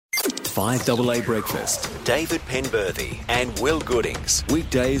Adelaide's 5AA Breakfast. David Penberthy and Will Goodings.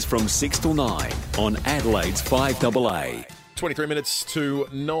 Weekdays from 6 till 9 on Adelaide's 5AA. 23 minutes to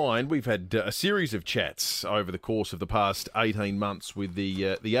 9. We've had a series of chats over the course of the past 18 months with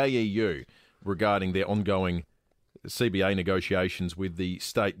the AEU regarding their ongoing CBA negotiations with the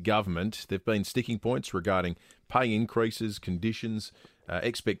state government. There have been sticking points regarding pay increases, conditions,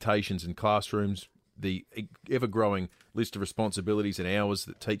 expectations in classrooms, the ever-growing list of responsibilities and hours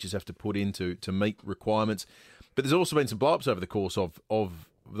that teachers have to put in to meet requirements. But there's also been some blow-ups over the course of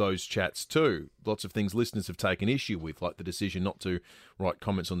those chats too. Lots of things listeners have taken issue with, like the decision not to write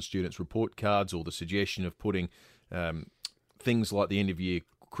comments on students' report cards, or the suggestion of putting things like the end-of-year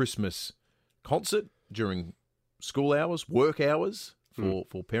Christmas concert during school hours, work hours for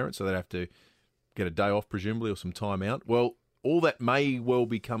parents, so they have to get a day off presumably or some time out. Well, all that may well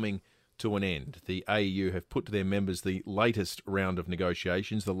be coming to an end. The AEU have put to their members the latest round of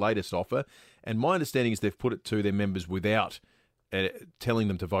negotiations, the latest offer, and my understanding is they've put it to their members without telling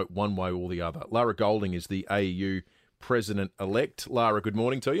them to vote one way or the other. Lara Golding is the AEU President-elect. Lara, good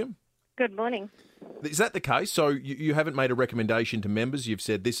morning to you. Good morning. Is that the case? So you haven't made a recommendation to members. You've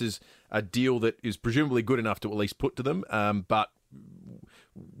said this is a deal that is presumably good enough to at least put to them, but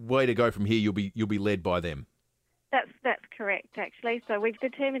way to go from here, you'll be led by them. That's correct, actually. So we've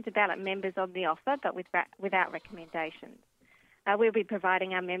determined to ballot members on the offer, but without recommendations. We'll be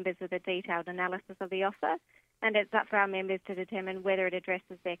providing our members with a detailed analysis of the offer, and it's up for our members to determine whether it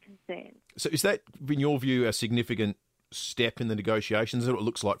addresses their concerns. So is that, in your view, a significant step in the negotiations? Is that what it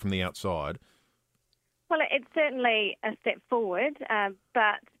looks like from the outside? Well, it's certainly a step forward,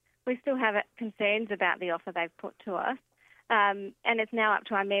 but we still have concerns about the offer they've put to us, and it's now up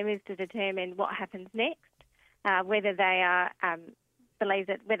to our members to determine what happens next, whether they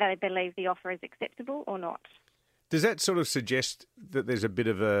believe the offer is acceptable or not. Does that sort of suggest that there's a bit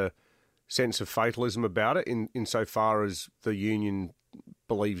of a sense of fatalism about it, insofar as the union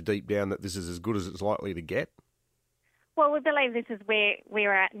believes deep down that this is as good as it's likely to get? Well, we believe this is where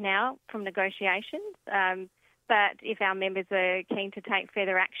we're at now from negotiations, but if our members are keen to take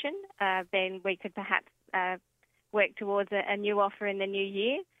further action, then we could perhaps work towards a new offer in the new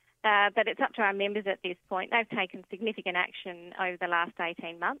year. But it's up to our members at this point. They've taken significant action over the last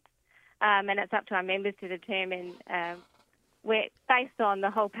 18 months, and it's up to our members to determine, based on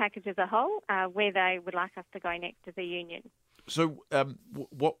the whole package as a whole, where they would like us to go next as a union. So,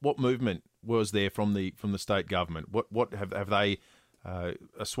 what movement was there from the state government? What have they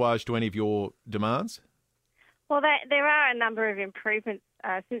assuaged to any of your demands? Well, there are a number of improvements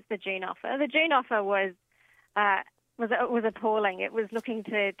since the June offer. The June offer was appalling. It was looking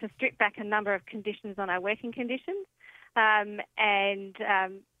to strip back a number of conditions on our working conditions, and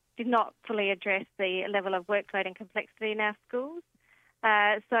did not fully address the level of workload and complexity in our schools.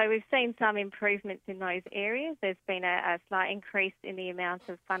 So we've seen some improvements in those areas. There's been a slight increase in the amount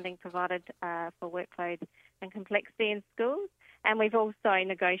of funding provided for workload and complexity in schools, and we've also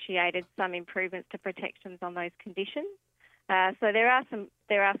negotiated some improvements to protections on those conditions. So there are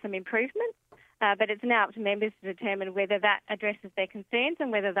some improvements, but it's now up to members to determine whether that addresses their concerns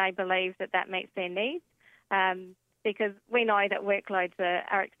and whether they believe that meets their needs. Because we know that workloads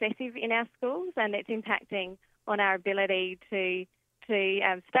are excessive in our schools, and it's impacting on our ability to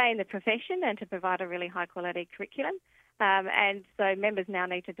stay in the profession and to provide a really high-quality curriculum. And so members now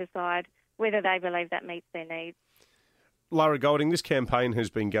need to decide whether they believe that meets their needs. Lara Golding, this campaign has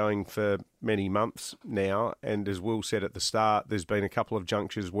been going for many months now, and as Will said at the start, there's been a couple of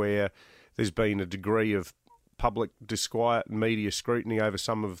junctures where there's been a degree of public disquiet and media scrutiny over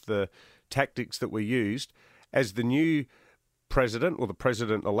some of the tactics that were used. As the new president, or the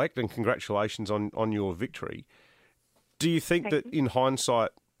president-elect, and congratulations on your victory, do you think that in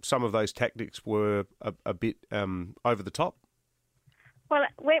hindsight some of those tactics were a bit over the top? Well,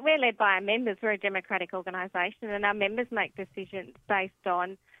 we're led by our members. We're a democratic organisation, and our members make decisions based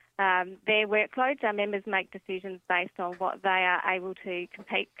on their workloads. Our members make decisions based on what they are able to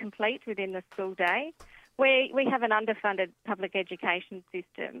complete within the school day. We have an underfunded public education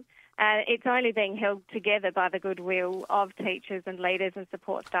system. It's only being held together by the goodwill of teachers and leaders and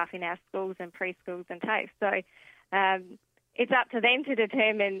support staff in our schools and preschools and TAFE. So it's up to them to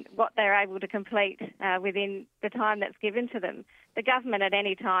determine what they're able to complete within the time that's given to them. The government at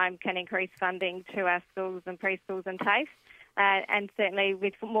any time can increase funding to our schools and preschools and TAFE, and certainly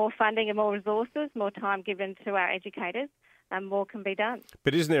with more funding and more resources, more time given to our educators, more can be done.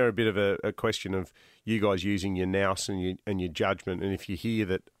 But isn't there a bit of a question of you guys using your nous and your judgment? And if you hear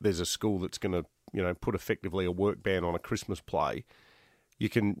that there's a school that's going to, put effectively a work ban on a Christmas play, you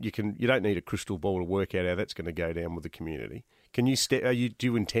don't need a crystal ball to work out how that's going to go down with the community. Can you do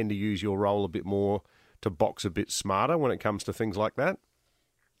you intend to use your role a bit more to box a bit smarter when it comes to things like that?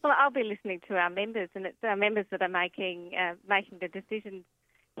 Well, I'll be listening to our members, and it's our members that are making the decisions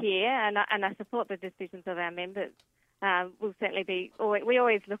here, and I support the decisions of our members. We'll certainly we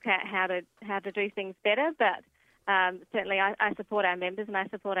always look at how to do things better, but certainly I support our members, and I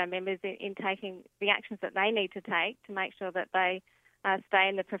support our members in taking the actions that they need to take to make sure that they stay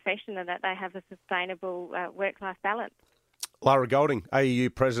in the profession and that they have a sustainable work-life balance. Lara Golding,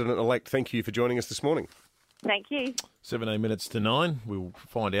 AEU President-elect, thank you for joining us this morning. Thank you. 17 minutes to 9. We'll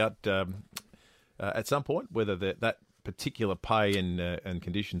find out at some point whether that particular pay and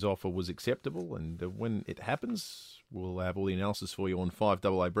conditions offer was acceptable, and when it happens, we'll have all the analysis for you on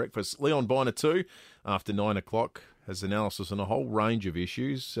 5AA Breakfast. Leon Biner too, after 9 o'clock, has analysis on a whole range of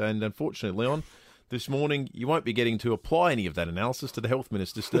issues, and unfortunately, Leon, this morning you won't be getting to apply any of that analysis to the Health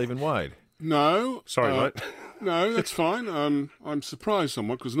Minister, Stephen Wade. No. Sorry, mate. No, that's fine. I'm surprised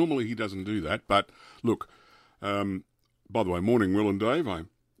somewhat because normally he doesn't do that. But look, by the way, morning, Will and Dave. I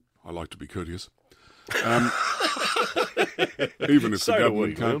like to be courteous. Even if the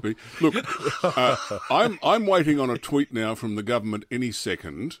government can't be. Look, I'm waiting on a tweet now from the government any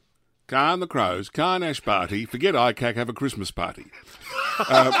second. Car and the Crows, Car and Ash Party, forget ICAC, have a Christmas party.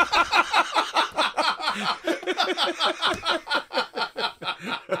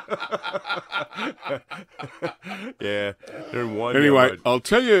 Yeah. Anyway, I'll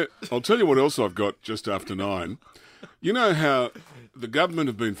tell you what else I've got just after 9. You know how the government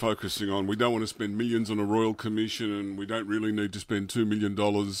have been focusing on we don't want to spend millions on a Royal Commission and we don't really need to spend $2 million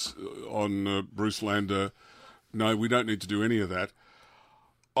on Bruce Lander. No, we don't need to do any of that.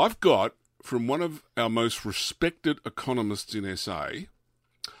 I've got, from one of our most respected economists in SA,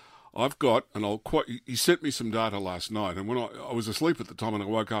 and I'll quote, he sent me some data last night, and when I was asleep at the time and I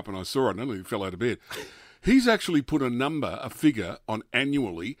woke up and I saw it, and I nearly fell out of bed. He's actually put a figure on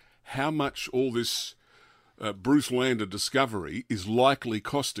annually how much all this Bruce Lander discovery is likely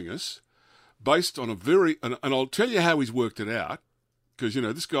costing us, based on and I'll tell you how he's worked it out, because,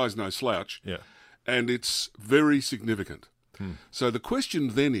 this guy's no slouch, and it's very significant. So the question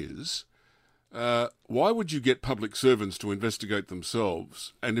then is, why would you get public servants to investigate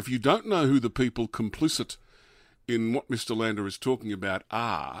themselves? And if you don't know who the people complicit in what Mr. Lander is talking about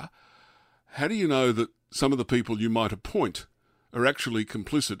are, how do you know that some of the people you might appoint are actually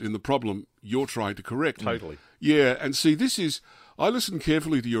complicit in the problem you're trying to correct? Totally. Yeah, and see, I listened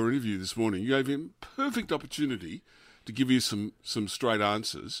carefully to your interview this morning. You gave him perfect opportunity to give you some straight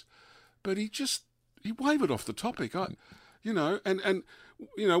answers, but he wavered off the topic. When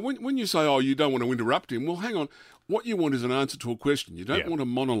you say, you don't want to interrupt him, well, hang on. What you want is an answer to a question. You don't want a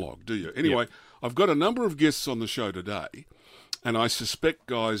monologue, do you? Anyway, I've got a number of guests on the show today, and I suspect,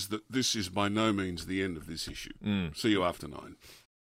 guys, that this is by no means the end of this issue. See you after 9.